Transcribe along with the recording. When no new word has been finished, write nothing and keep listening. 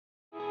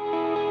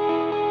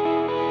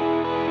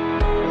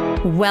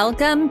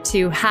Welcome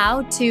to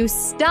How to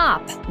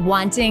Stop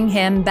Wanting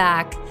Him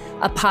Back,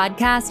 a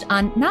podcast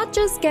on not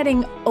just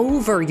getting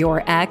over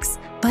your ex,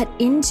 but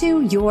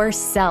into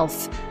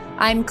yourself.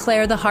 I'm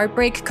Claire, the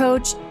Heartbreak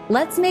Coach.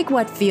 Let's make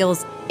what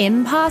feels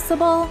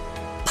impossible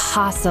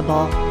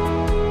possible.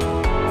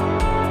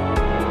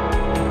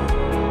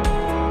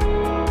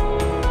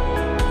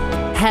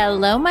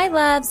 Hello, my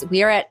loves.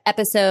 We are at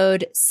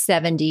episode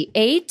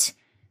 78,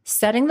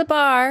 setting the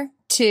bar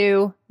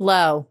too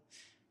low.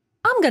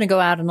 I'm going to go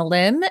out on a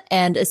limb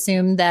and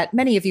assume that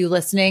many of you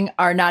listening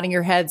are nodding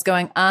your heads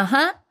going,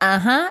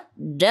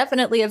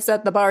 definitely have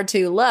set the bar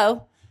too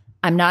low.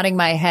 I'm nodding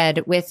my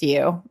head with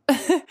you.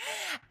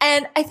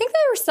 And I think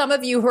there are some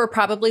of you who are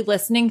probably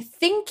listening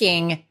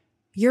thinking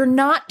you're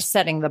not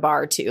setting the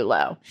bar too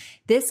low.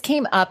 This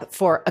came up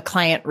for a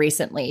client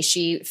recently.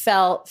 She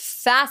fell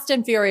fast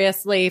and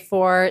furiously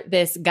for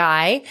this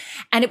guy.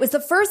 And it was the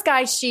first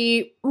guy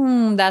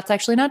that's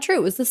actually not true.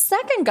 It was the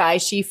second guy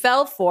she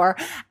fell for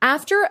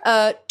after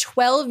a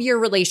 12-year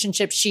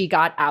relationship she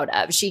got out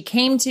of. She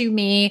came to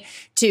me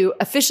to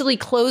officially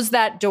close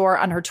that door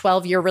on her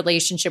 12-year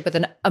relationship with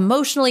an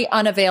emotionally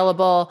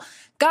unavailable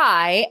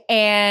guy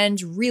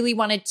and really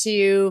wanted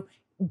to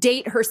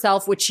date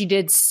herself, which she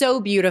did so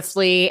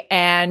beautifully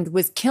and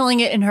was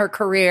killing it in her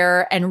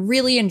career and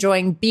really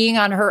enjoying being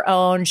on her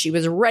own. She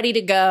was ready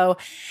to go.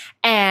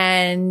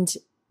 And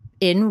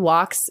in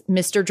walks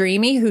Mr.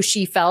 Dreamy, who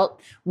she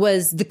felt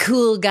was the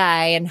cool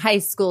guy in high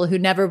school who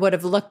never would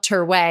have looked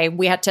her way.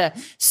 We had to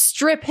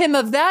strip him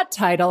of that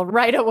title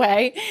right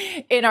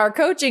away in our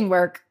coaching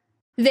work.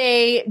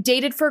 They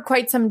dated for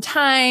quite some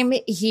time.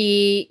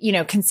 He,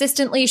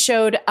 consistently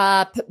showed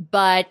up.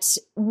 But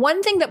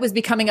one thing that was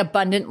becoming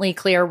abundantly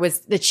clear was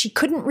that she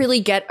couldn't really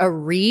get a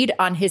read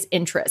on his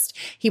interest.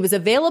 He was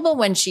available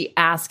when she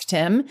asked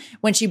him.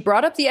 When she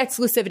brought up the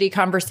exclusivity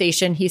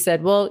conversation, he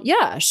said, well,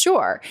 yeah,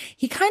 sure.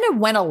 He kind of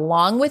went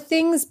along with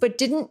things, but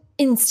didn't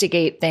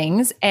instigate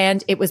things.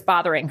 And it was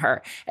bothering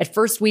her. At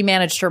first, we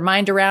managed her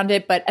mind around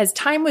it. But as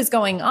time was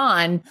going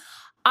on,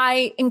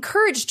 I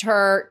encouraged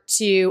her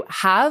to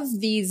have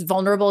these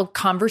vulnerable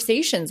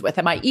conversations with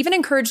him. I even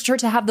encouraged her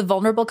to have the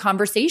vulnerable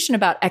conversation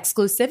about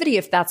exclusivity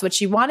if that's what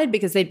she wanted,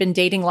 because they'd been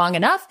dating long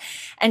enough.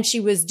 And she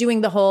was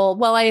doing the whole,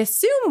 well, I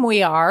assume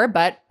we are,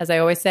 but as I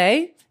always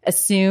say,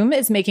 assume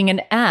is making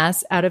an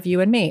ass out of you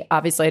and me.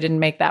 Obviously, I didn't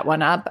make that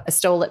one up. I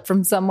stole it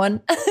from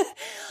someone.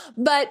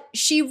 But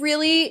she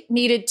really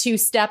needed to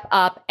step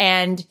up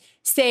and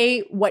say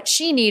what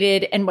she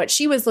needed and what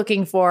she was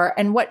looking for.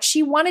 And what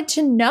she wanted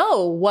to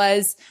know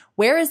was,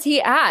 where is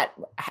he at?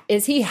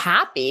 Is he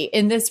happy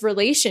in this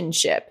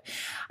relationship?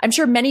 I'm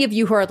sure many of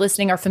you who are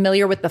listening are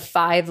familiar with the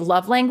 5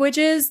 love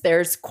languages.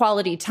 There's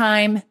quality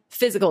time,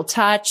 physical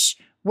touch,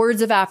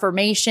 words of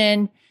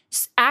affirmation,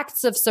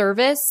 acts of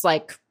service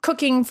like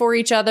cooking for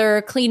each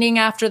other, cleaning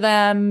after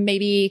them,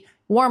 maybe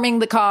warming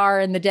the car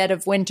in the dead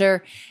of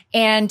winter,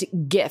 and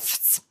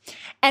gifts.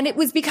 And it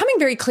was becoming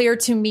very clear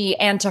to me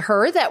and to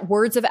her that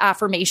words of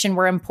affirmation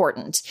were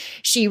important.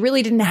 She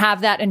really didn't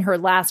have that in her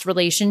last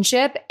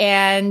relationship.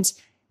 And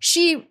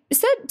she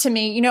said to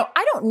me,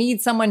 I don't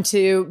need someone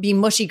to be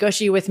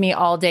mushy-gushy with me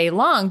all day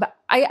long, but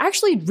I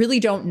actually really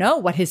don't know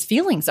what his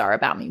feelings are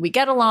about me. We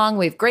get along.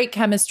 We have great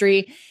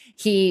chemistry.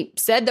 He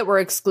said that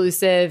we're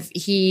exclusive.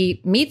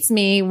 He meets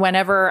me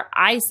whenever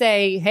I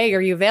say, hey,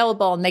 are you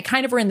available? And they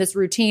kind of were in this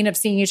routine of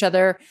seeing each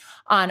other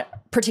on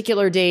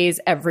particular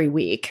days every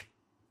week.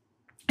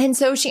 And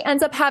so she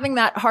ends up having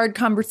that hard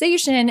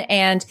conversation,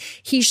 and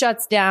he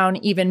shuts down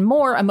even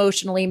more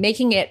emotionally,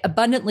 making it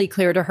abundantly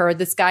clear to her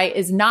this guy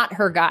is not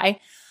her guy.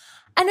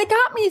 And it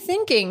got me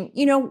thinking,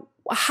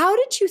 how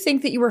did you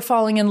think that you were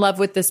falling in love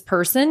with this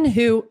person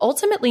who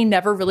ultimately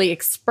never really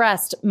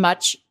expressed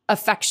much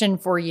affection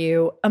for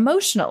you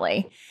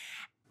emotionally?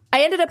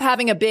 I ended up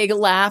having a big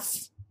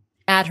laugh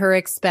at her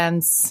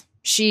expense.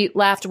 She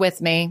laughed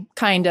with me,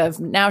 kind of.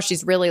 Now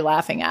she's really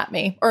laughing at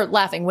me, or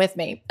laughing with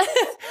me.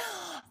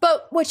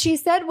 But what she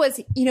said was,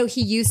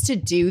 he used to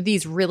do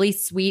these really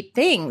sweet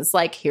things.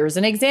 Like, here's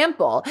an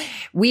example.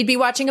 We'd be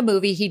watching a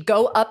movie. He'd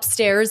go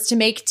upstairs to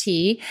make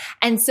tea.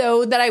 And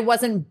so that I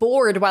wasn't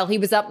bored while he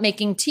was up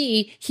making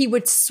tea, he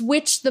would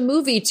switch the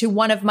movie to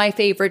one of my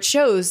favorite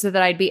shows so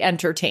that I'd be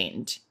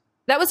entertained.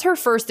 That was her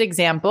first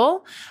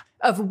example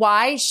of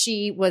why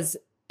she was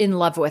in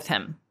love with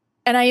him.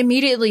 And I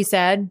immediately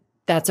said,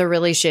 that's a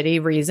really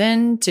shitty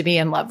reason to be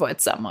in love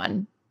with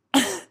someone.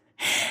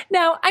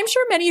 Now, I'm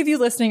sure many of you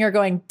listening are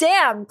going,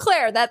 damn,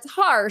 Claire, that's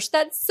harsh.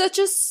 That's such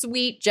a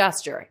sweet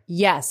gesture.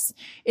 Yes,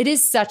 it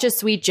is such a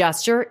sweet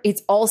gesture.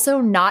 It's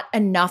also not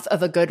enough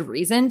of a good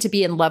reason to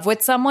be in love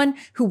with someone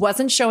who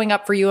wasn't showing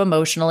up for you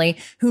emotionally,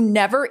 who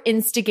never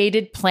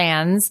instigated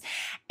plans,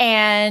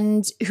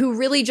 and who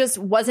really just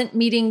wasn't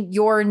meeting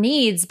your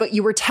needs, but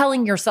you were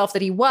telling yourself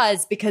that he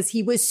was because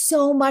he was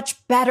so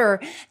much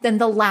better than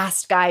the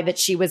last guy that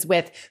she was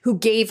with who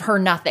gave her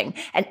nothing.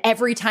 And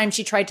every time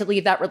she tried to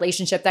leave that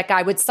relationship, that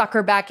guy would suck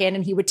her back in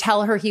and he would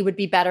tell her he would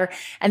be better.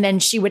 And then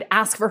she would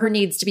ask for her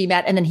needs to be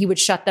met and then he would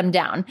shut them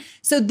down.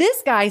 So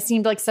this guy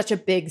seemed like such a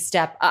big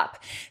step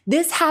up.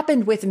 This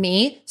happened with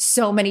me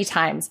so many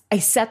times. I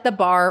set the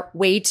bar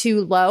way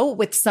too low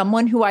with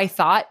someone who I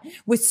thought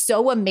was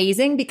so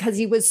amazing because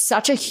he was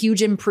such a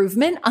huge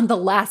improvement on the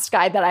last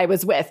guy that I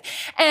was with.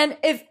 And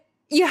if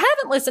you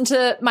haven't listened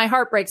to my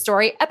heartbreak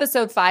story,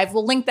 episode 5,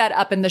 we'll link that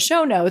up in the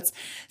show notes.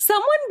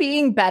 Someone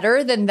being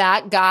better than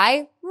that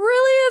guy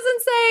really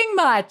isn't saying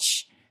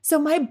much. So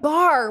my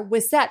bar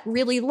was set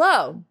really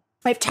low.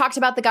 I've talked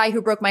about the guy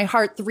who broke my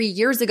heart 3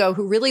 years ago,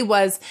 who really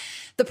was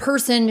the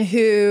person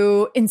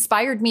who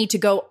inspired me to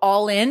go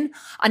all in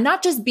on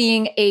not just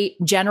being a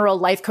general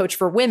life coach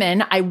for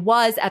women. I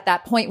was at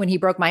that point when he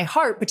broke my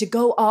heart, but to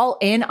go all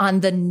in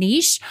on the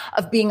niche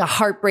of being a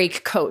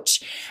heartbreak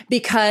coach,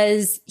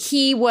 because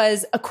he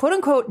was a quote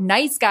unquote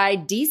nice guy,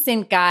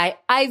 decent guy,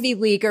 Ivy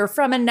Leaguer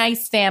from a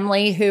nice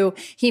family who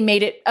he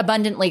made it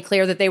abundantly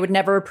clear that they would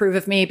never approve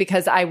of me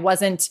because I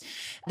wasn't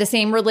the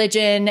same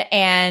religion.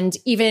 And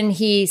even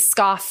he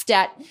scoffed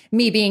at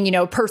me being,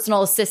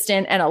 personal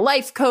assistant and a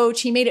life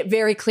coach. He made it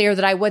very clear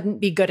that I wouldn't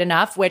be good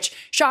enough, which,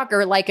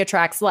 shocker, like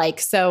attracts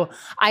like. So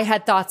I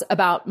had thoughts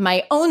about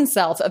my own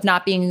self of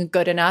not being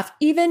good enough.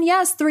 Even,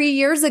 3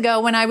 years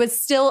ago when I was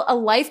still a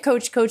life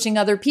coach coaching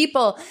other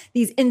people,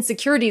 these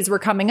insecurities were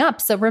coming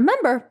up. So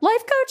remember,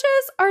 life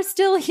coaches are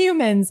still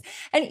humans.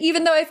 And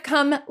even though I've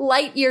come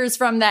light years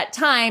from that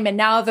time and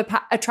now I've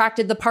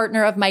attracted the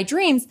partner of my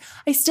dreams,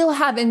 I still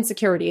have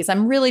insecurities.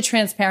 I'm really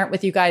transparent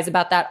with you guys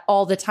about that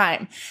all the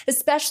time,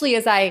 especially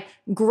as I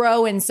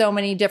grow in so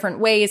many different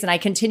ways and I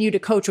continue to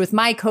coach with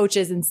my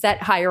coaches and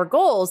set higher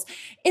goals.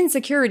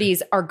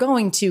 Insecurities are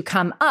going to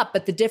come up,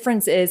 but the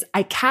difference is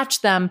I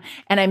catch them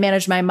and I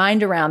manage my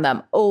mind around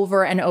them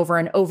over and over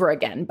and over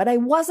again. But I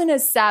wasn't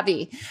as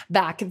savvy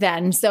back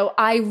then. So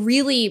I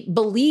really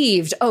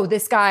believed,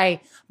 this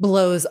guy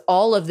blows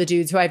all of the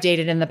dudes who I've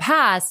dated in the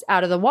past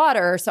out of the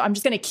water. So I'm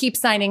just going to keep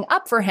signing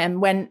up for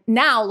him, when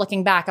now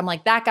looking back, I'm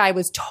like, that guy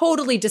was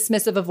totally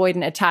dismissive,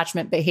 avoidant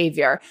attachment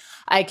behavior.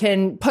 I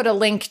can put a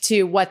link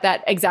to what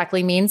that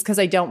exactly means because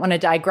I don't want to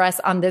digress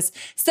on this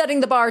setting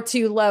the bar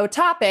too low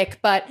topic,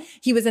 but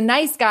he was a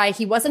nice guy.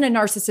 He wasn't a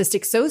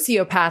narcissistic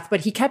sociopath,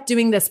 but he kept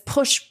doing this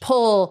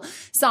push-pull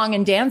song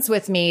and dance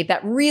with me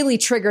that really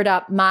triggered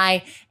up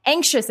my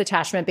anxious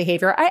attachment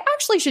behavior. I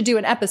actually should do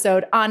an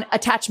episode on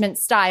attachment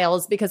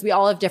styles because we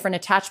all have different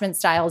attachment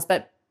styles,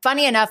 but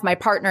funny enough, my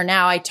partner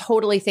now, I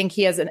totally think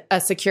he has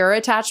a secure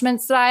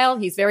attachment style.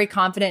 He's very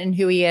confident in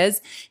who he is,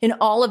 in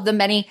all of the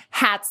many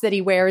hats that he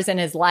wears in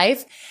his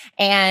life.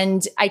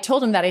 And I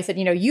told him that. I said,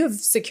 you have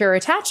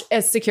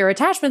a secure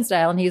attachment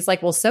style. And he's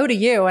like, well, so do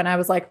you. And I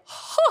was like,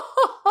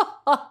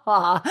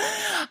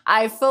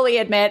 I fully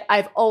admit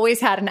I've always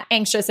had an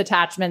anxious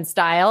attachment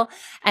style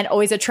and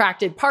always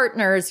attracted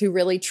partners who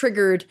really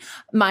triggered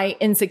my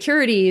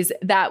insecurities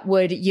that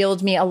would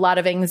yield me a lot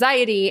of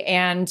anxiety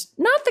and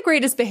not the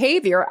greatest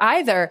behavior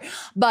either.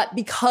 But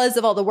because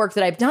of all the work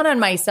that I've done on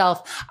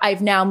myself,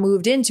 I've now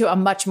moved into a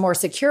much more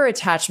secure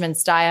attachment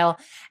style.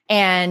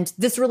 And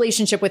this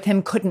relationship with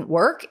him couldn't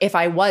work if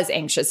I was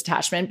anxious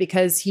attachment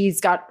because he's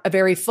got a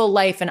very full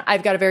life and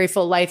I've got a very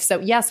full life.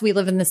 So yes, we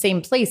live in the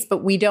same place,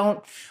 but we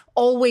don't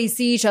always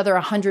see each other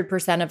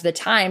 100% of the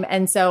time.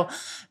 And so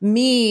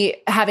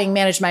me having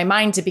managed my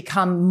mind to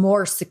become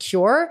more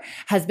secure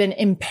has been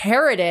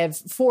imperative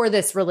for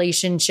this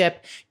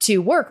relationship to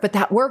work. But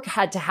that work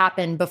had to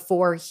happen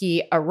before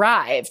he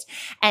arrived.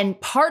 And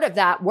part of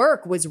that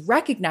work was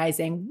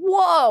recognizing,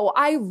 whoa,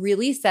 I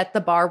really set the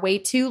bar way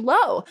too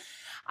low.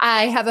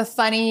 I have a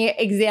funny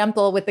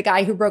example with the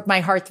guy who broke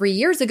my heart 3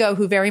 years ago,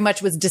 who very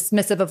much was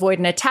dismissive,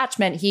 avoidant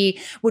attachment. He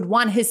would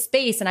want his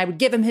space and I would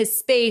give him his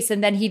space.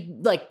 And then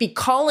he'd be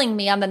calling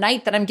me on the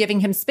night that I'm giving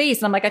him space.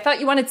 And I'm like, I thought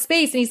you wanted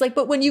space. And he's like,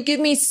 but when you give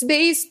me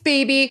space,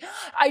 baby,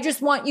 I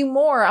just want you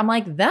more. I'm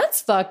like,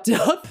 that's fucked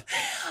up.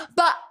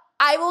 But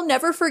I will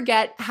never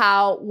forget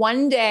how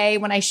one day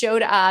when I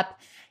showed up,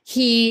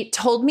 he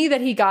told me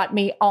that he got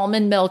me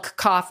almond milk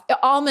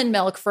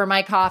for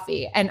my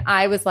coffee. And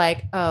I was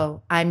like,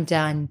 oh, I'm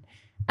done.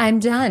 I'm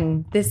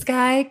done. This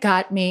guy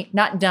got me,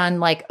 not done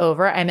like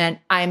over. I meant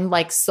I'm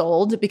like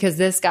sold, because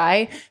this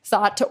guy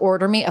thought to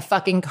order me a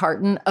fucking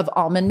carton of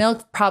almond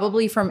milk,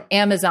 probably from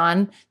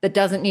Amazon that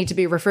doesn't need to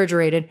be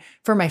refrigerated,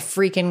 for my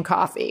freaking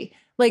coffee.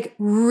 Like,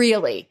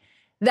 really?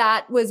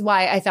 That was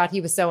why I thought he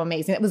was so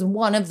amazing. It was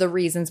one of the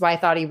reasons why I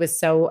thought he was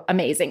so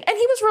amazing. And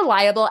he was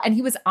reliable and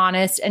he was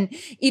honest. And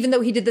even though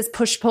he did this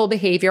push-pull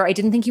behavior, I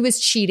didn't think he was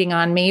cheating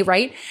on me,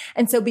 right?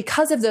 And so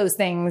because of those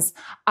things,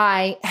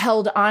 I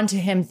held on to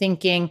him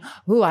thinking,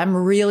 ooh, I'm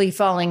really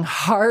falling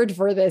hard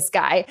for this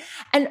guy.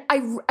 And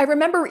I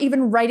remember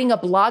even writing a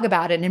blog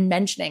about it and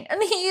mentioning,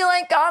 and he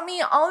got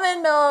me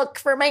almond milk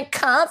for my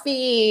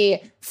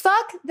coffee.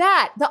 Fuck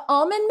that. The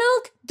almond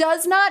milk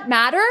does not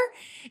matter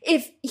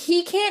if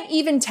he can't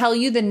even tell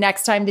you the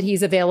next time that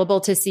he's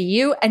available to see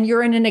you and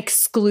you're in an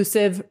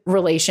exclusive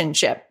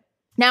relationship.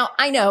 Now,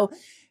 I know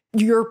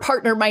your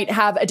partner might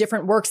have a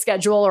different work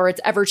schedule or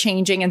it's ever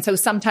changing. And so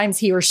sometimes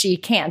he or she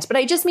can't. But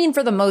I just mean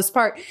for the most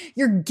part,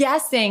 you're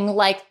guessing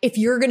like if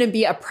you're going to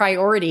be a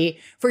priority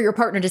for your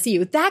partner to see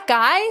you. That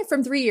guy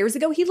from 3 years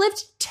ago, he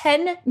lived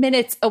 10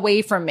 minutes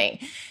away from me.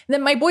 And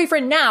then my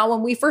boyfriend now,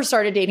 when we first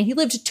started dating, he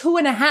lived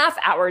 2.5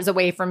 hours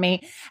away from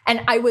me.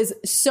 And I was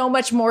so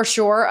much more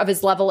sure of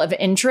his level of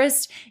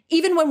interest,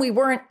 even when we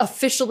weren't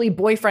officially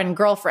boyfriend,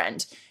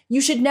 girlfriend. You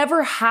should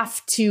never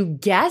have to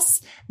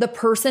guess the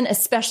person,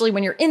 especially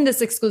when you're in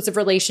this exclusive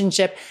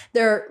relationship,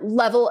 their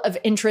level of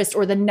interest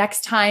or the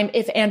next time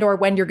if and or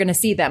when you're going to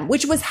see them,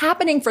 which was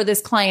happening for this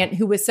client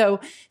who was so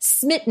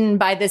smitten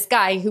by this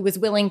guy who was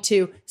willing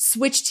to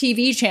switch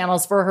TV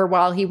channels for her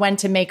while he went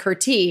to make her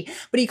tea.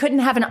 But he couldn't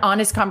have an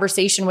honest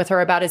conversation with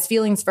her about his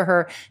feelings for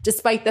her,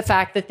 despite the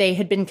fact that they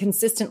had been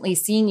consistently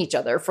seeing each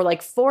other for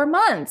like 4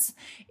 months.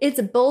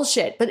 It's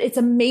bullshit, but it's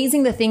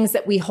amazing the things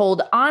that we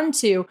hold on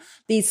to,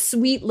 these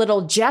sweet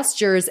little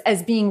gestures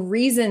as being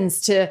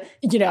reasons to,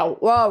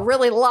 well,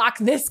 really lock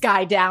this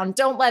guy down.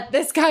 Don't let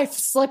this guy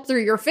slip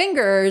through your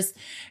fingers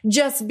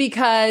just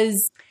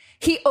because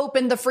he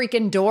opened the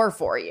freaking door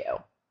for you.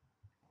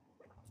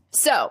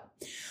 So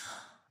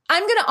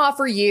I'm going to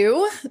offer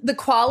you the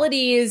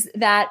qualities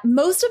that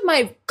most of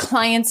my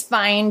clients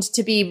find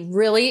to be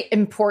really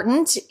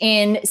important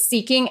in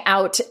seeking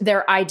out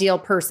their ideal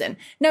person.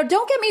 Now,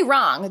 don't get me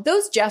wrong.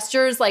 Those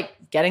gestures like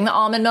getting the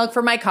almond milk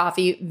for my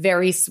coffee,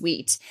 very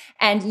sweet.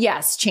 And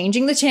yes,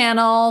 changing the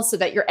channel so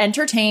that you're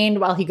entertained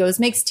while he goes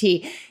makes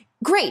tea.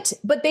 Great,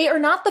 but they are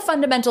not the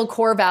fundamental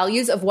core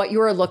values of what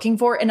you are looking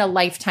for in a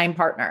lifetime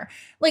partner.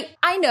 Like,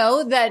 I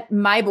know that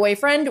my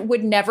boyfriend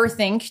would never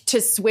think to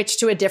switch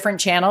to a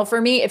different channel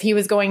for me if he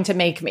was going to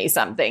make me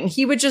something.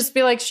 He would just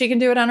be like, she can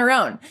do it on her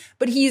own.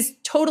 But he's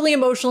totally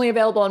emotionally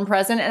available and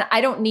present, and I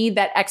don't need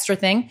that extra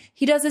thing.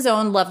 He does his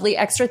own lovely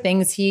extra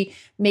things. He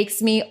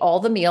makes me all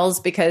the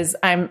meals because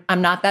I'm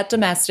not that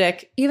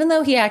domestic, even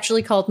though he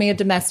actually called me a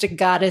domestic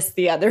goddess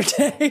the other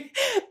day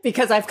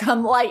because I've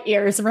come light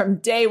years from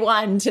day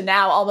one to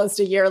now almost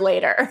a year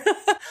later.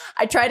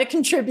 I try to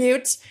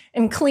contribute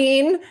and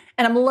clean,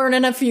 and I'm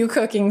learning a few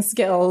cooking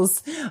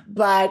skills.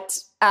 But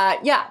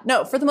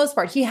for the most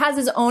part, he has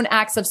his own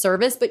acts of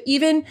service. But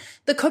even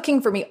the cooking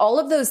for me, all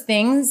of those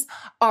things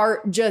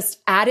are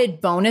just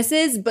added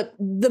bonuses. But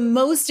the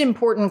most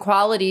important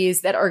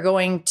qualities that are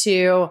going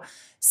to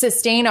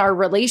sustain our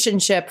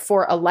relationship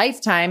for a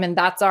lifetime, and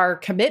that's our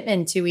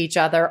commitment to each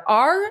other,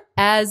 are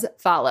as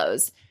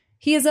follows.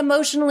 He is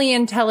emotionally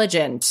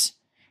intelligent.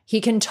 He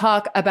can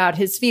talk about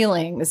his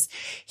feelings.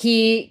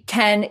 He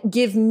can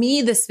give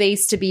me the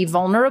space to be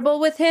vulnerable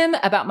with him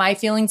about my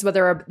feelings,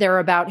 whether they're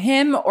about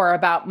him or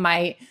about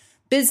my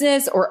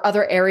business or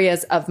other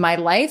areas of my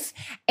life.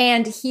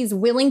 And he's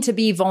willing to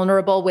be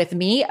vulnerable with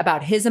me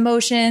about his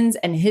emotions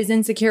and his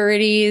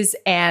insecurities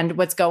and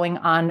what's going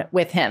on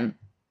with him.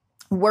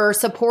 We're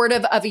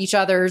supportive of each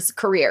other's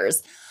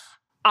careers.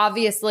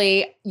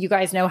 Obviously, you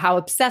guys know how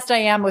obsessed I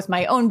am with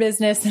my own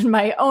business and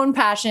my own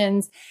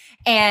passions.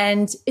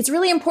 And it's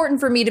really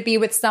important for me to be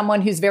with someone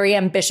who's very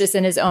ambitious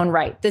in his own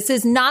right. This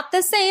is not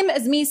the same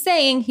as me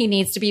saying he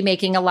needs to be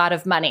making a lot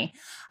of money.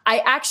 I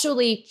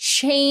actually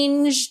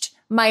changed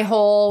my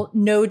whole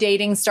no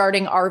dating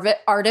starting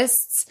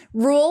artists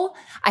rule.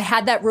 I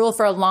had that rule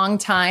for a long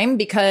time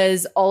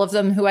because all of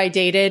them who I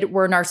dated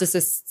were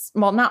narcissists.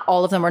 Well, not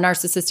all of them were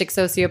narcissistic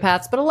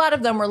sociopaths, but a lot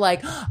of them were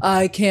like,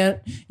 I can't,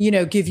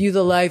 give you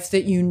the life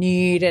that you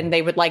need. And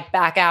they would like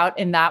back out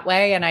in that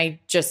way. And I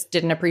just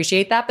didn't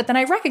appreciate that. But then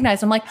I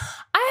recognized, I'm like,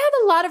 I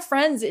have a lot of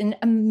friends in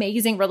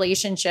amazing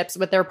relationships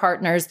with their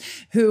partners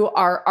who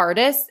are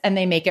artists and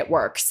they make it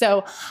work.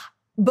 So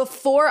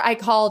before I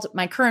called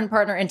my current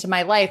partner into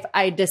my life,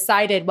 I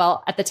decided,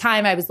 well, at the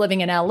time I was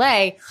living in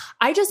LA,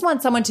 I just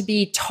want someone to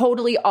be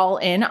totally all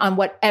in on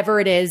whatever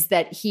it is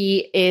that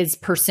he is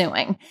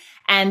pursuing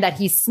and that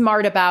he's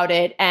smart about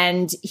it.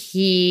 And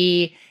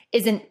he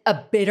isn't a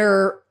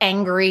bitter,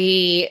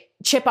 angry,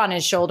 chip on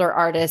his shoulder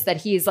artist, that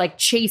he's like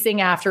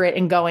chasing after it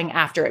and going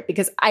after it,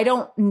 because I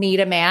don't need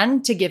a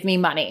man to give me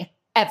money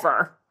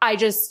ever. I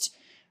just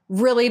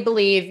really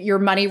believe your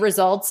money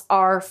results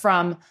are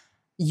from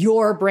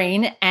your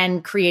brain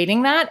and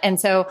creating that. And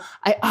so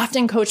I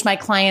often coach my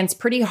clients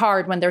pretty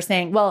hard when they're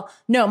saying, well,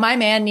 no, my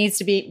man needs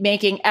to be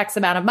making X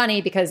amount of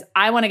money because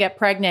I want to get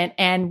pregnant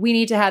and we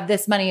need to have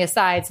this money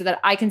aside so that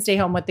I can stay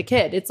home with the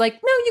kid. It's like,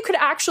 no, you could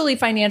actually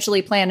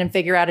financially plan and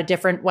figure out a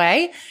different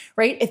way,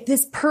 right? If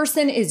this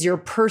person is your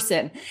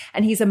person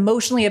and he's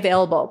emotionally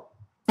available,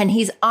 and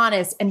he's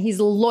honest and he's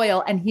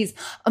loyal and he's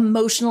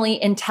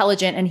emotionally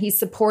intelligent and he's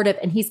supportive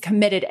and he's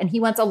committed and he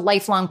wants a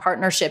lifelong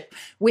partnership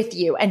with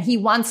you and he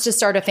wants to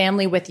start a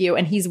family with you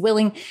and he's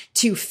willing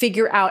to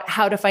figure out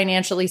how to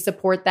financially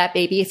support that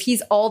baby. If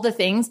he's all the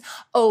things,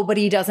 but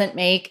he doesn't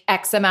make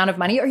X amount of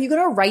money, are you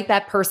going to write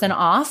that person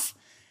off?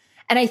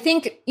 And I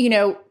think,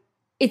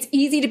 it's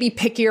easy to be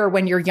pickier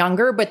when you're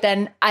younger. But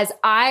then as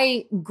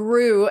I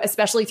grew,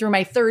 especially through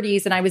my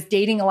 30s, and I was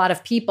dating a lot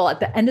of people, at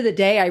the end of the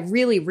day, I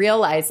really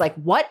realized like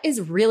what is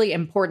really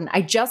important.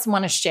 I just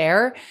want to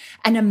share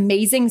an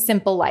amazing,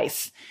 simple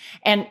life.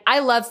 And I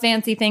love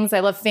fancy things. I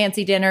love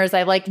fancy dinners.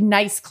 I like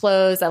nice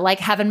clothes. I like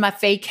having my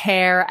fake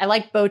hair. I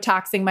like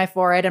Botoxing my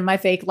forehead and my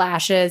fake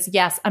lashes.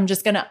 Yes, I'm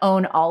just going to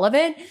own all of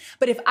it.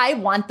 But if I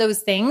want those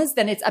things,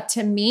 then it's up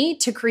to me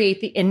to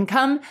create the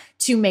income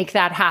to make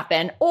that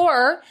happen.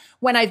 Or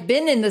when I've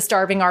been in the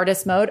starving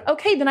artist mode,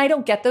 okay, then I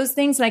don't get those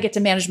things and I get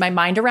to manage my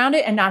mind around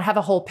it and not have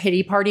a whole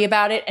pity party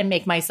about it and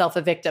make myself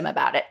a victim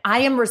about it. I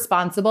am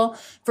responsible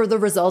for the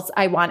results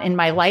I want in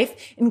my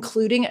life,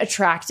 including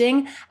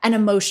attracting an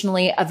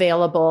emotionally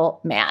available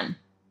man.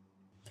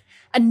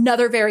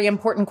 Another very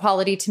important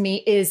quality to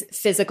me is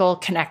physical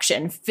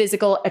connection,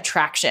 physical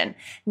attraction.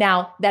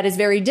 Now, that is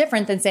very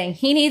different than saying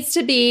he needs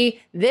to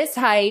be this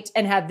height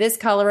and have this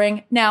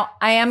coloring. Now,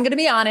 I am going to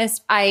be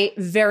honest. I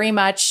very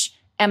much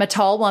am a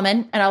tall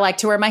woman and I like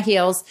to wear my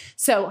heels.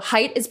 So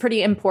height is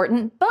pretty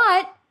important,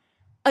 but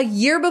a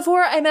year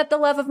before I met the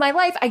love of my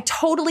life, I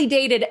totally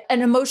dated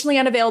an emotionally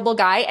unavailable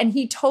guy and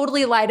he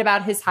totally lied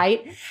about his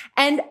height.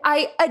 And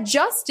I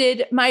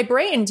adjusted my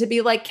brain to be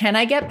like, can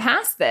I get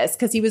past this?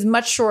 Because he was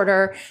much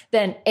shorter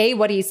than A,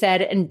 what he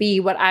said, and B,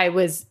 what I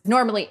was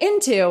normally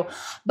into.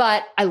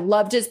 But I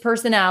loved his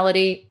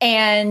personality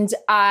and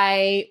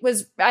I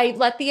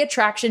let the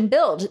attraction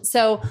build.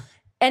 So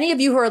any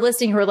of you who are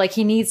listening who are like,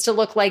 he needs to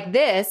look like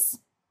this,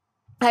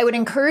 I would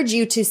encourage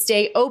you to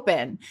stay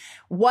open.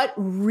 What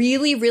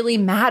really, really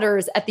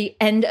matters at the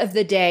end of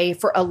the day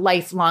for a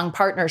lifelong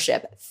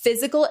partnership,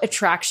 physical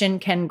attraction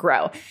can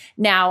grow.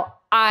 Now,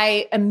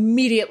 I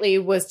immediately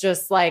was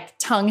just like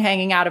tongue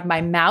hanging out of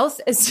my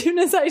mouth. As soon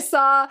as I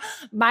saw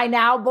my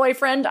now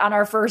boyfriend on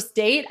our first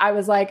date, I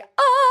was like,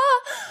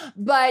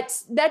 but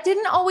that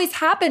didn't always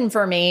happen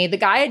for me. The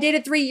guy I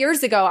dated 3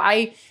 years ago,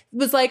 I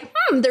was like,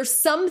 there's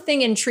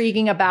something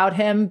intriguing about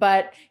him,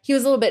 but he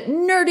was a little bit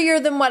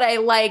nerdier than what I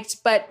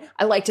liked, but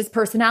I liked his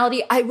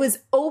personality. I was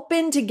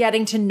open to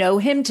getting to know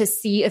him to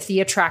see if the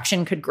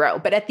attraction could grow.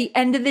 But at the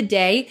end of the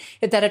day,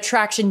 if that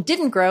attraction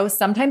didn't grow,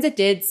 sometimes it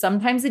did,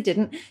 sometimes it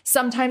didn't.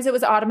 Sometimes it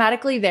was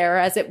automatically there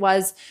as it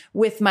was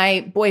with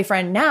my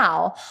boyfriend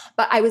now,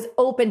 but I was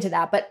open to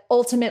that. But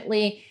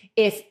ultimately,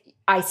 if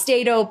I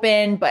stayed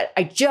open, but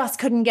I just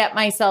couldn't get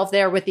myself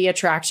there with the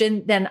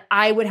attraction, then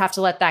I would have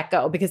to let that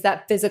go because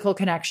that physical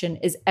connection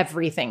is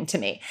everything to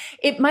me.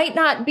 It might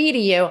not be to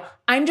you.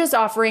 I'm just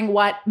offering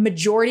what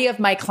majority of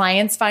my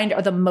clients find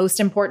are the most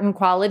important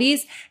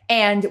qualities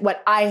and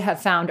what I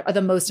have found are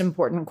the most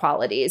important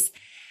qualities.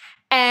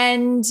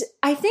 And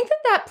I think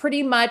that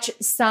pretty much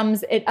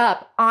sums it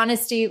up.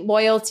 Honesty,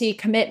 loyalty,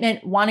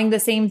 commitment, wanting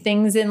the same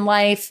things in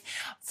life,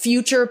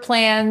 future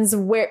plans,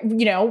 where,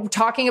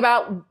 talking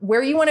about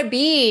where you want to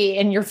be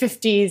in your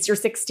 50s, your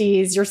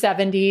 60s, your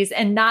 70s,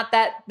 and not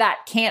that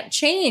can't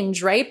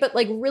change, right? But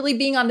like really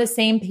being on the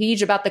same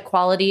page about the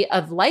quality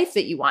of life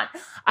that you want.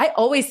 I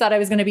always thought I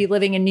was going to be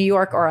living in New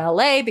York or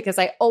LA because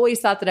I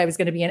always thought that I was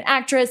going to be an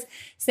actress.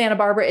 Santa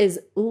Barbara is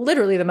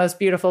literally the most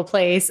beautiful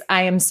place.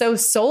 I am so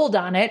sold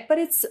on it, but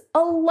it's a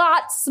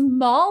lot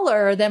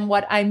smaller than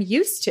what I'm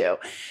used to.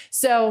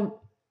 So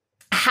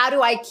how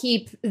do I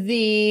keep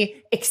the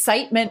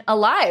excitement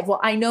alive? Well,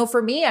 I know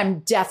for me, I'm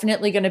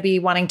definitely going to be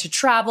wanting to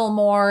travel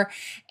more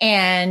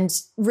and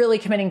really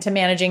committing to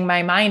managing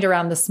my mind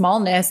around the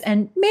smallness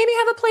and maybe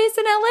have a place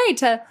in LA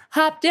to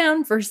hop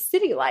down for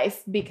city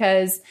life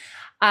because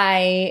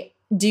I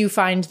do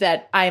find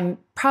that I'm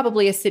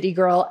probably a city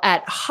girl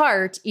at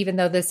heart, even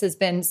though this has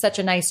been such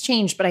a nice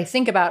change. But I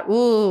think about,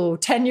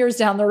 10 years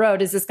down the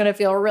road, is this going to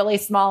feel really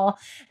small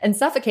and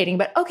suffocating?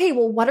 But okay,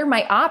 well, what are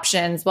my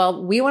options?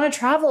 Well, we want to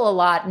travel a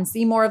lot and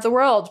see more of the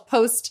world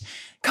post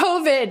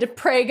COVID.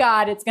 Pray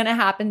God, it's going to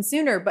happen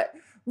sooner. But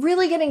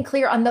really getting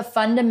clear on the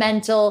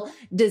fundamental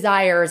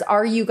desires.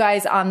 Are you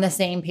guys on the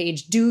same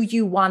page? Do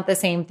you want the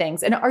same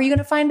things? And are you going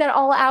to find that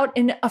all out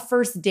in a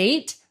first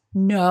date?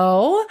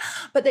 No,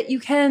 but that you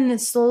can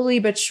slowly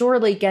but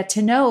surely get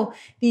to know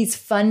these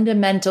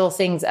fundamental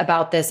things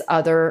about this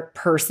other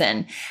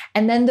person.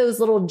 And then those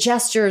little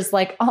gestures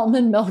like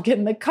almond milk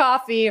in the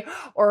coffee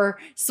or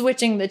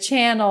switching the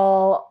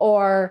channel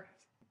or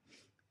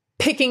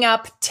picking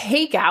up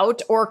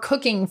takeout or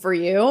cooking for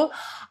you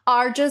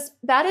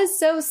that is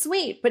so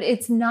sweet, but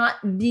it's not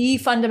the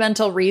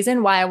fundamental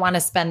reason why I want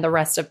to spend the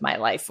rest of my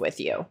life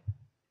with you.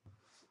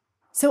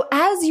 So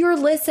as you're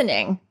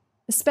listening,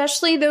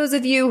 especially those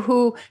of you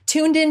who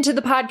tuned into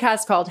the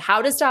podcast called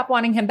How to Stop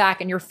Wanting Him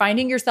Back, and you're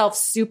finding yourself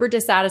super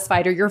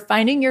dissatisfied, or you're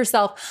finding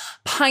yourself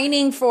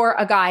pining for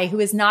a guy who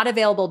is not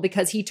available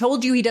because he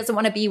told you he doesn't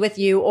want to be with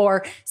you,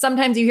 or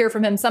sometimes you hear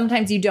from him,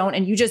 sometimes you don't,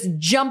 and you just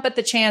jump at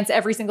the chance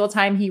every single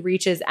time he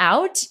reaches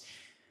out.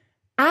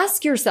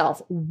 Ask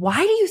yourself, why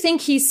do you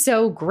think he's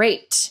so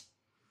great?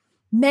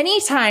 Many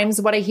times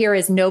what I hear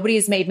is nobody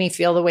has made me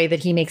feel the way that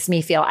he makes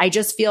me feel. I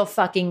just feel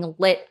fucking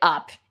lit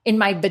up in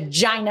my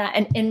vagina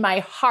and in my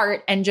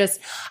heart. And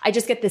I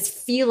just get this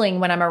feeling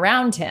when I'm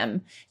around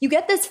him. You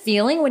get this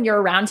feeling when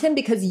you're around him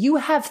because you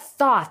have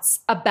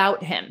thoughts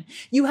about him.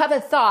 You have a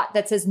thought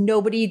that says,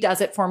 nobody does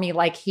it for me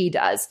like he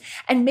does.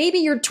 And maybe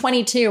you're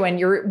 22 and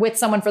you're with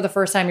someone for the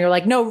first time. You're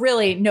like, no,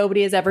 really,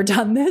 nobody has ever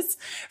done this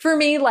for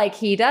me like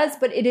he does.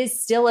 But it is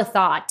still a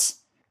thought.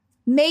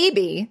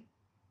 Maybe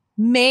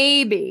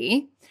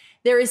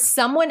there is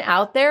someone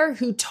out there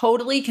who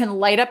totally can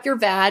light up your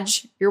vag.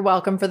 You're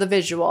welcome for the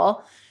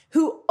visual.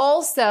 Who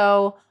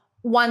also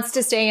wants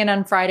to stay in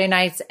on Friday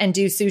nights and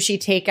do sushi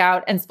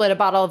takeout and split a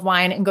bottle of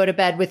wine and go to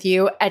bed with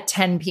you at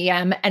 10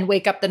 p.m. and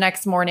wake up the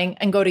next morning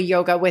and go to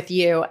yoga with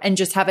you and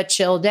just have a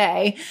chill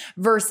day,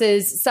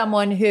 versus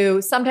someone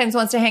who sometimes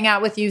wants to hang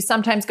out with you,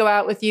 sometimes go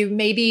out with you,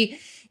 maybe,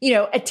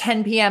 at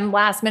 10 p.m.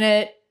 last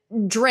minute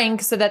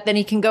drink so that then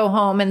he can go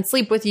home and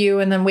sleep with you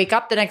and then wake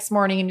up the next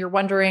morning and you're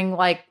wondering,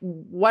 like,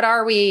 what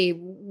are we?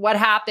 What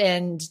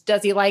happened?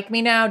 Does he like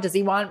me now? Does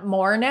he want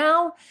more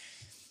now?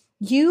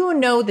 You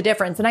know the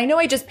difference. And I know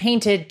I just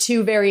painted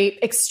two very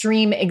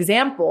extreme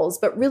examples,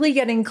 but really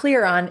getting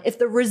clear on, if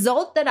the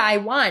result that I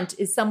want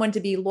is someone to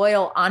be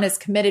loyal, honest,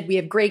 committed, we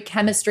have great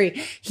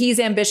chemistry, he's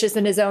ambitious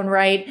in his own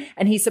right,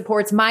 and he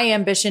supports my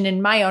ambition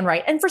in my own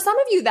right. And for some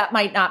of you, that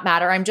might not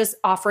matter. I'm just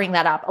offering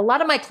that up. A lot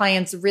of my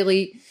clients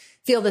really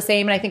feel the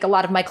same. And I think a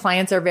lot of my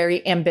clients are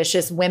very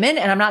ambitious women.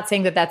 And I'm not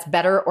saying that that's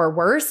better or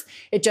worse.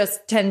 It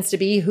just tends to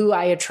be who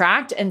I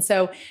attract. And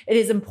so it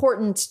is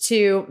important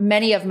to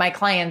many of my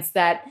clients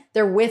that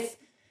they're with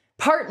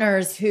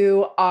partners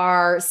who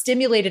are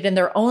stimulated in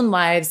their own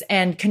lives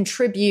and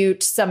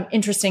contribute some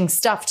interesting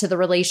stuff to the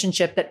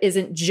relationship that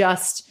isn't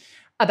just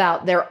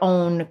about their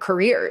own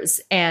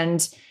careers,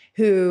 and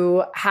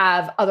who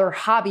have other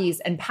hobbies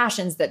and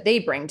passions that they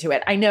bring to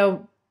it. I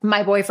know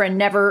my boyfriend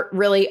never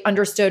really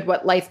understood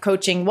what life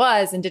coaching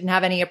was and didn't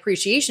have any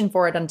appreciation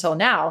for it until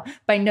now.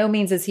 By no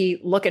means is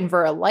he looking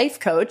for a life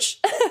coach,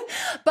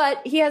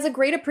 but he has a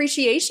great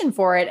appreciation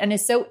for it and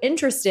is so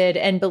interested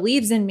and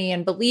believes in me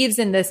and believes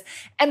in this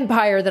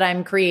empire that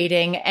I'm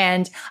creating.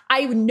 And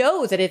I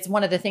know that it's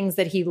one of the things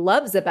that he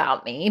loves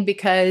about me,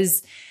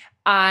 because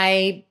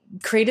I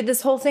created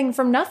this whole thing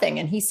from nothing,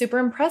 and he's super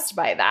impressed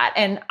by that.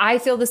 And I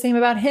feel the same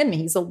about him.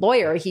 He's a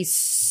lawyer. He's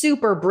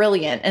super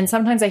brilliant. And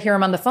sometimes I hear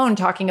him on the phone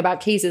talking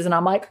about cases and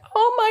I'm like,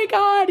 oh my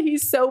God,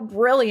 he's so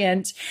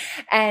brilliant.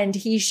 And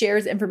he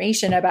shares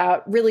information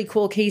about really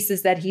cool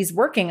cases that he's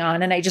working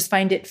on. And I just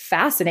find it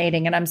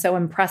fascinating. And I'm so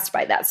impressed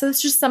by that. So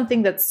it's just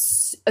something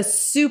that's a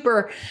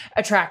super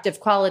attractive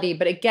quality.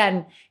 But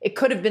again, it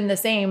could have been the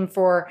same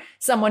for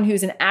someone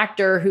who's an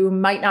actor who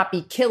might not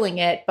be killing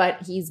it,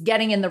 but he's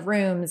getting in the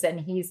rooms and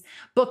he's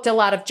booked a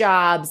lot of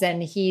jobs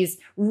and he's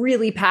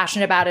really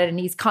passionate about it and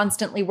he's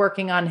constantly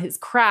working on his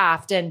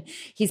craft and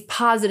he's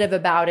positive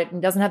about it and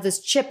doesn't have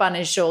this chip on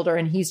his shoulder,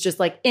 and he's just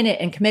like in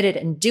it and committed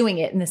and doing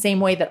it in the same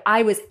way that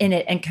I was in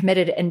it and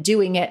committed and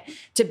doing it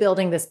to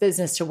building this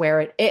business to where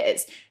it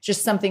is.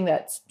 Just something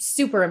that's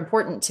super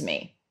important to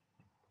me.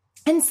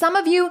 And some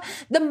of you,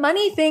 the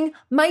money thing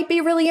might be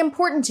really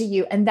important to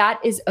you, and that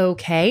is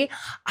okay.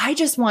 I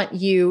just want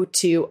you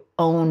to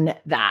own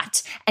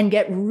that and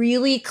get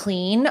really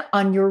clean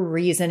on your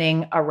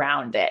reasoning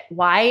around it.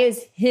 Why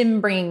is him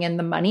bringing in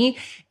the money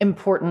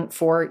important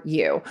for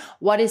you?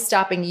 What is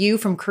stopping you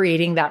from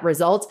creating that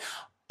result?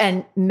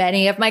 And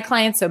many of my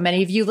clients, so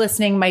many of you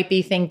listening, might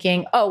be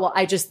thinking, oh, well,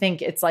 I just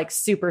think it's like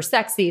super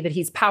sexy that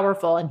he's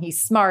powerful and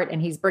he's smart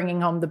and he's bringing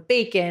home the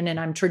bacon and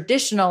I'm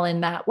traditional in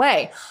that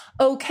way.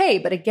 Okay.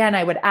 But again,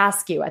 I would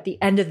ask you at the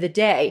end of the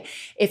day,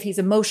 if he's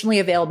emotionally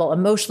available,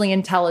 emotionally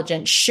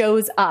intelligent,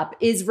 shows up,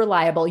 is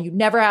reliable, you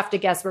never have to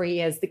guess where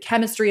he is. The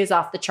chemistry is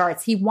off the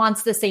charts. He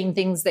wants the same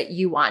things that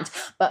you want,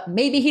 but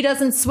maybe he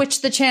doesn't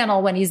switch the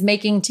channel when he's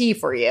making tea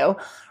for you.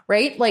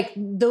 Right? Like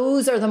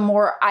those are the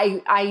more,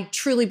 I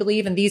truly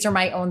believe, and these are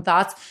my own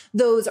thoughts,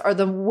 those are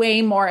the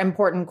way more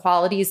important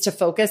qualities to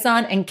focus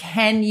on. And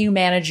can you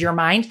manage your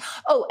mind?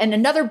 Oh, and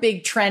another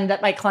big trend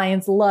that my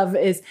clients love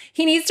is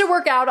he needs to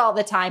work out all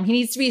the time. He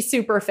needs to be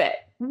super fit.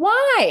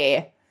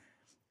 Why?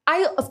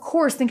 I, of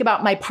course, think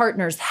about my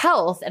partner's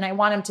health and I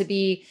want him to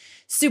be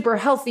super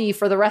healthy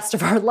for the rest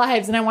of our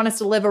lives. And I want us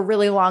to live a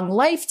really long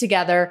life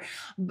together.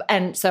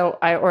 And so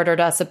I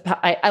ordered us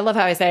I love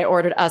how I say I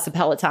ordered us a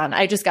Peloton.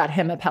 I just got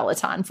him a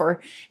Peloton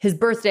for his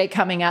birthday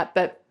coming up.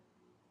 But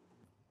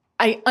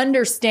I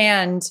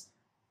understand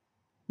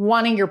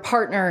wanting your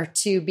partner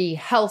to be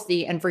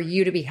healthy and for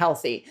you to be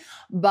healthy,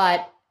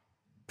 but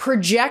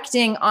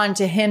projecting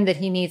onto him that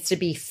he needs to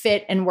be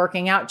fit and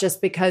working out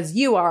just because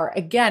you are,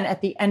 again,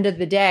 at the end of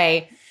the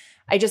day,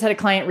 I just had a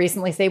client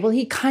recently say, well,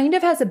 he kind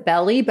of has a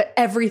belly, but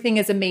everything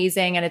is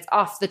amazing and it's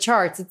off the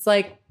charts. It's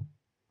like,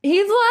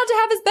 he's allowed to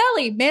have his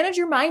belly. Manage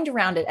your mind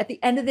around it. At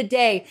the end of the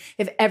day,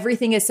 if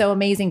everything is so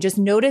amazing, just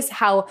notice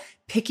how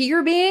picky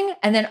you're being.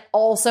 And then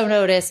also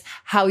notice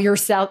how you're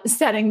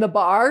setting the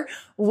bar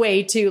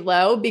way too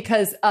low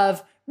because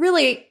of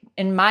really,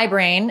 in my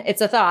brain,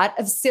 it's a thought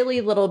of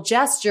silly little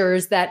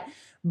gestures that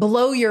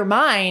blow your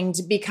mind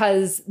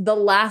because the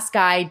last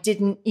guy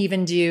didn't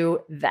even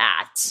do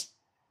that.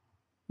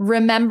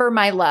 Remember,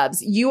 my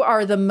loves, you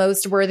are the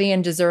most worthy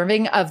and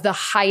deserving of the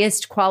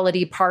highest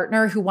quality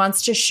partner who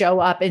wants to show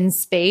up in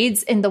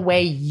spades in the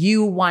way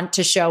you want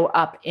to show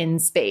up in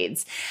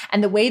spades.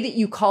 And the way that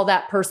you call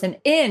that person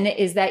in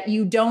is that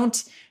you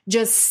don't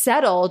just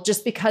settle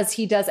just because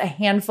he does a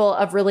handful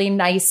of really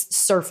nice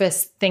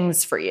surface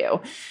things for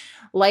you.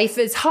 Life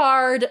is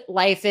hard.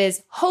 Life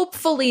is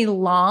hopefully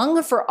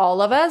long for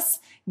all of us.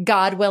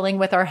 God willing,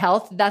 with our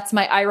health. That's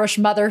my Irish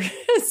mother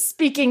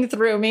speaking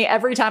through me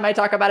every time I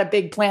talk about a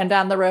big plan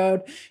down the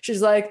road.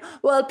 She's like,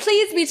 well,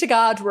 please be to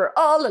God, we're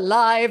all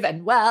alive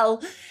and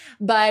well.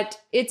 But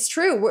it's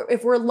true.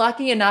 If we're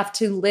lucky enough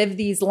to live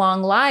these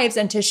long lives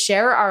and to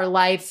share our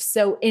life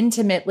so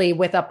intimately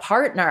with a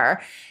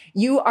partner,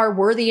 you are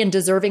worthy and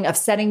deserving of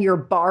setting your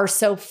bar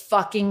so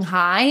fucking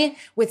high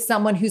with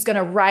someone who's going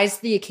to rise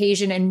to the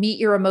occasion and meet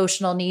your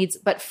emotional needs.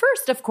 But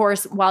first, of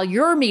course, while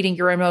you're meeting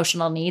your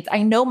emotional needs,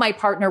 I know my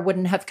partner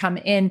wouldn't have come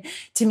in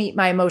to meet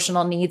my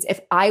emotional needs if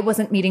I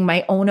wasn't meeting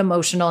my own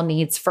emotional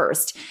needs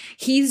first.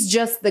 He's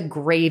just the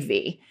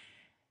gravy.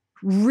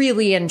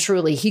 Really and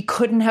truly, he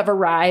couldn't have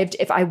arrived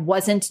if I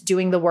wasn't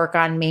doing the work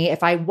on me,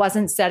 if I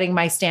wasn't setting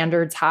my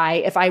standards high,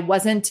 if I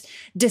wasn't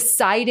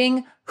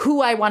deciding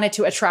who I wanted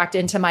to attract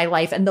into my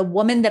life and the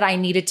woman that I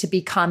needed to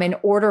become in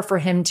order for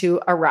him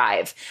to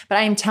arrive. But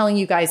I am telling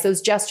you guys,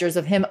 those gestures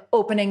of him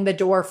opening the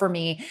door for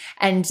me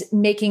and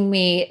making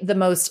me the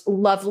most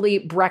lovely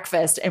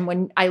breakfast. And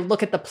when I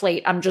look at the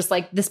plate, I'm just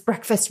like, this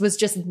breakfast was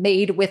just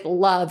made with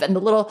love, and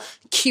the little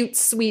cute,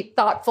 sweet,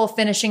 thoughtful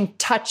finishing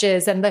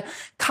touches and the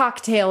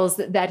cocktails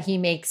that he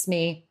makes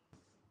me.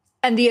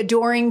 And the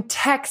adoring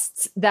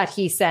texts that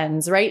he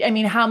sends, right? I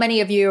mean, how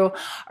many of you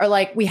are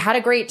like, we had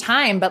a great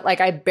time, but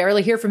like, I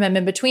barely hear from him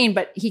in between,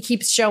 but he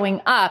keeps showing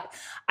up.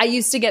 I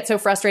used to get so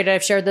frustrated.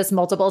 I've shared this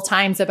multiple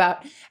times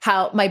about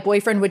how my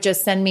boyfriend would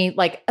just send me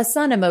like a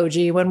sun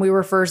emoji when we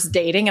were first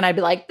dating. And I'd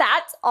be like,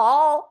 that's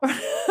all.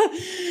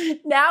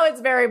 Now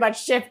it's very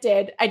much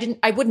shifted.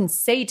 I wouldn't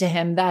say to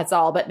him, that's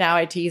all, but now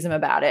I tease him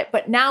about it.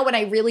 But now when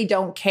I really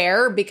don't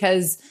care,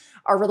 because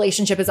our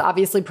relationship has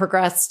obviously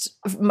progressed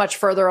much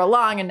further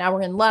along, and now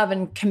we're in love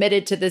and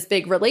committed to this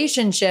big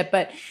relationship.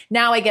 But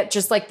now I get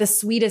just like the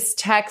sweetest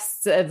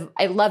texts of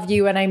I love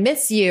you and I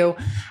miss you.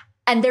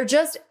 And they're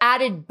just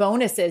added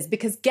bonuses,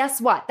 because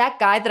guess what? That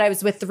guy that I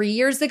was with 3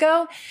 years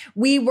ago,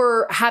 we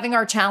were having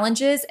our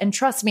challenges. And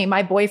trust me,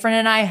 my boyfriend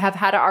and I have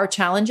had our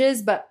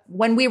challenges. But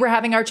when we were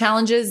having our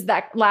challenges,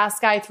 that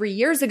last guy 3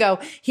 years ago,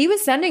 he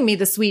was sending me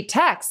the sweet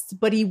texts,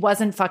 but he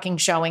wasn't fucking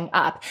showing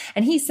up.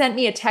 And he sent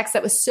me a text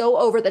that was so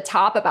over the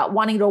top about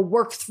wanting to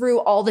work through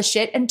all the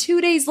shit. And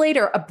 2 days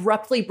later,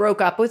 abruptly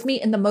broke up with me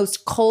in the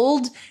most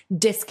cold,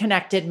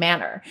 disconnected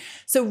manner.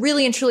 So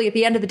really and truly, at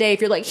the end of the day,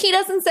 if you're like, he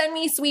doesn't send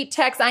me sweet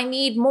texts, I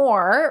need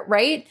more,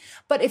 right?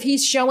 But if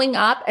he's showing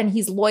up and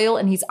he's loyal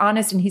and he's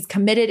honest and he's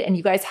committed and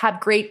you guys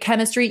have great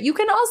chemistry, you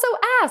can also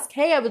ask,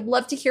 hey, I would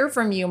love to hear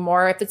from you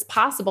more if it's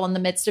possible in the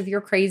midst of your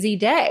crazy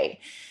day.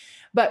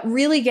 But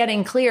really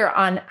getting clear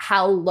on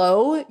how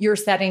low you're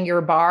setting your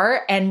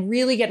bar and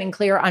really getting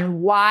clear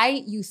on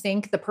why you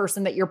think the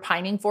person that you're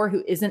pining for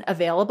who isn't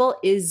available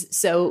is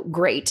so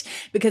great.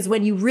 Because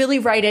when you really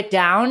write it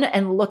down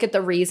and look at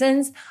the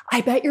reasons,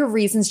 I bet your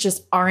reasons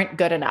just aren't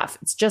good enough.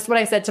 It's just what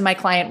I said to my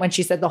client when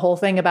she said the whole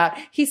thing about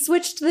he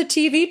switched to the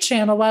TV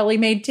channel while he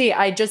made tea.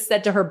 I just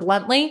said to her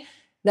bluntly,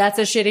 that's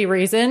a shitty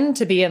reason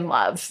to be in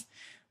love.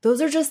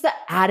 Those are just the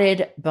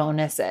added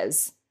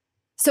bonuses.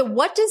 So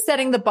what does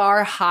setting the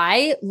bar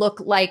high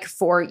look like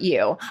for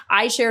you?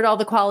 I shared all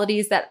the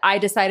qualities that I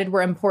decided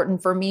were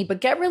important for me,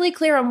 but get really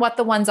clear on what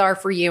the ones are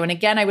for you. And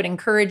again, I would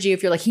encourage you,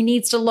 if you're like, he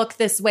needs to look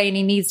this way and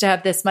he needs to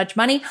have this much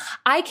money,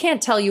 I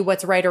can't tell you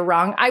what's right or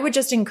wrong. I would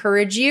just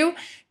encourage you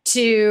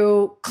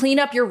to clean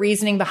up your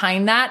reasoning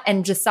behind that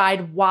and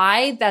decide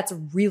why that's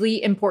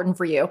really important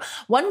for you.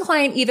 One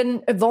client even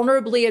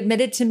vulnerably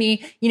admitted to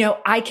me,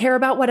 I care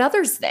about what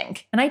others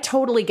think. And I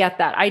totally get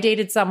that. I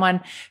dated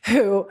someone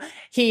who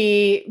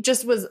he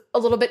just was a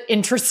little bit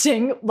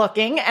interesting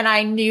looking, and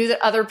I knew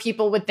that other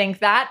people would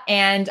think that.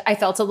 And I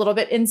felt a little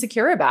bit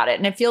insecure about it.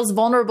 And it feels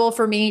vulnerable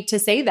for me to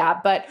say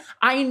that, but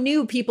I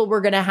knew people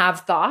were going to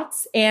have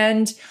thoughts,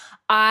 and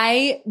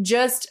I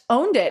just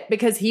owned it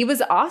because he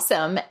was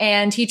awesome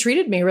and he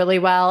treated me really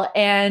well.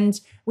 And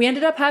we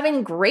ended up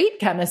having great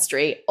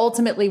chemistry.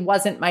 Ultimately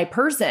wasn't my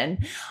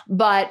person,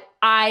 but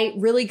I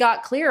really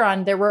got clear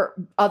on there were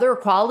other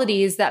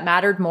qualities that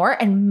mattered more.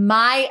 And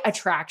my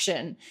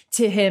attraction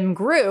to him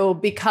grew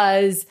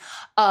because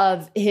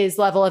of his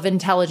level of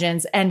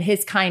intelligence and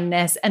his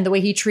kindness and the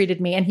way he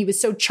treated me. And he was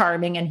so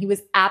charming and he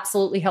was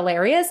absolutely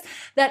hilarious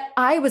that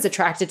I was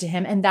attracted to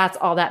him. And that's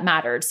all that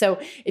mattered. So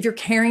if you're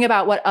caring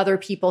about what other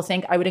people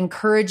think, I would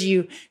encourage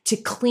you to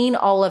clean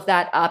all of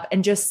that up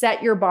and just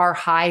set your bar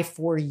high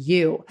for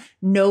you,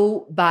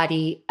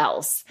 nobody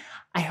else.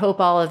 I hope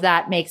all of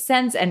that makes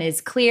sense and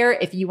is clear.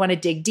 If you want to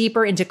dig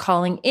deeper into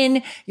calling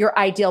in your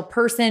ideal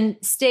person,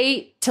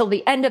 stay till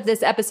the end of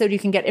this episode. You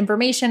can get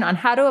information on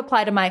how to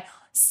apply to my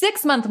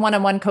 6-month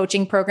one-on-one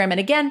coaching program. And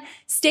again,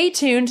 stay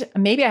tuned.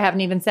 Maybe I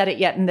haven't even said it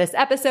yet in this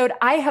episode.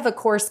 I have a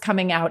course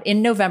coming out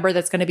in November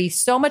that's going to be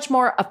so much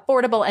more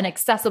affordable and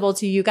accessible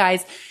to you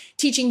guys,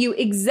 teaching you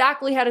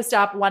exactly how to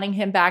stop wanting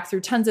him back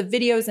through tons of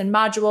videos and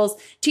modules,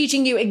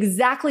 teaching you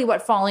exactly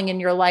what falling in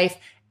your life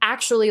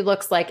actually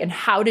looks like and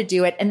how to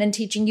do it, and then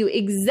teaching you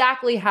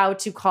exactly how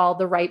to call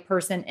the right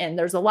person in.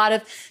 There's a lot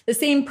of the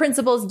same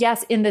principles,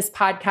 yes, in this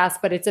podcast,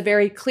 but it's a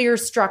very clear,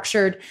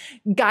 structured,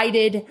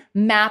 guided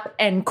map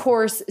and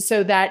course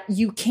so that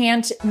you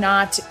can't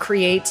not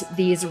create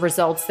these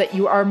results that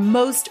you are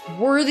most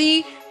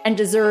worthy and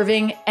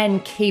deserving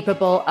and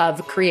capable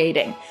of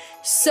creating.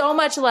 So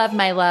much love,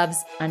 my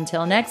loves.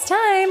 Until next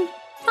time.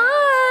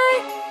 Bye.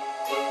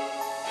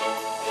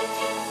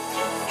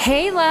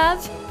 Hey,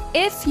 love.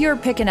 If you're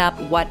picking up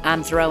what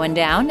I'm throwing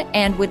down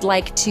and would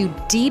like to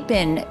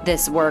deepen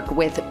this work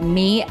with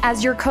me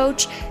as your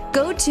coach,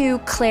 go to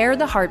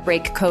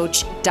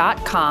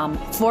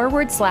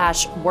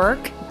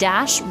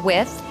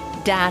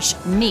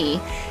clairetheheartbreak.com/work-with-me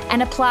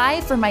and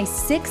apply for my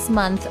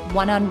 6-month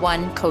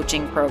one-on-one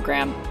coaching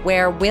program,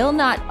 where we'll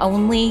not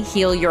only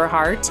heal your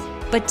heart,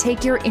 but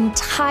take your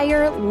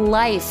entire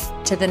life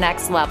to the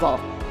next level.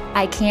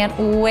 I can't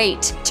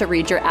wait to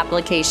read your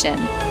application.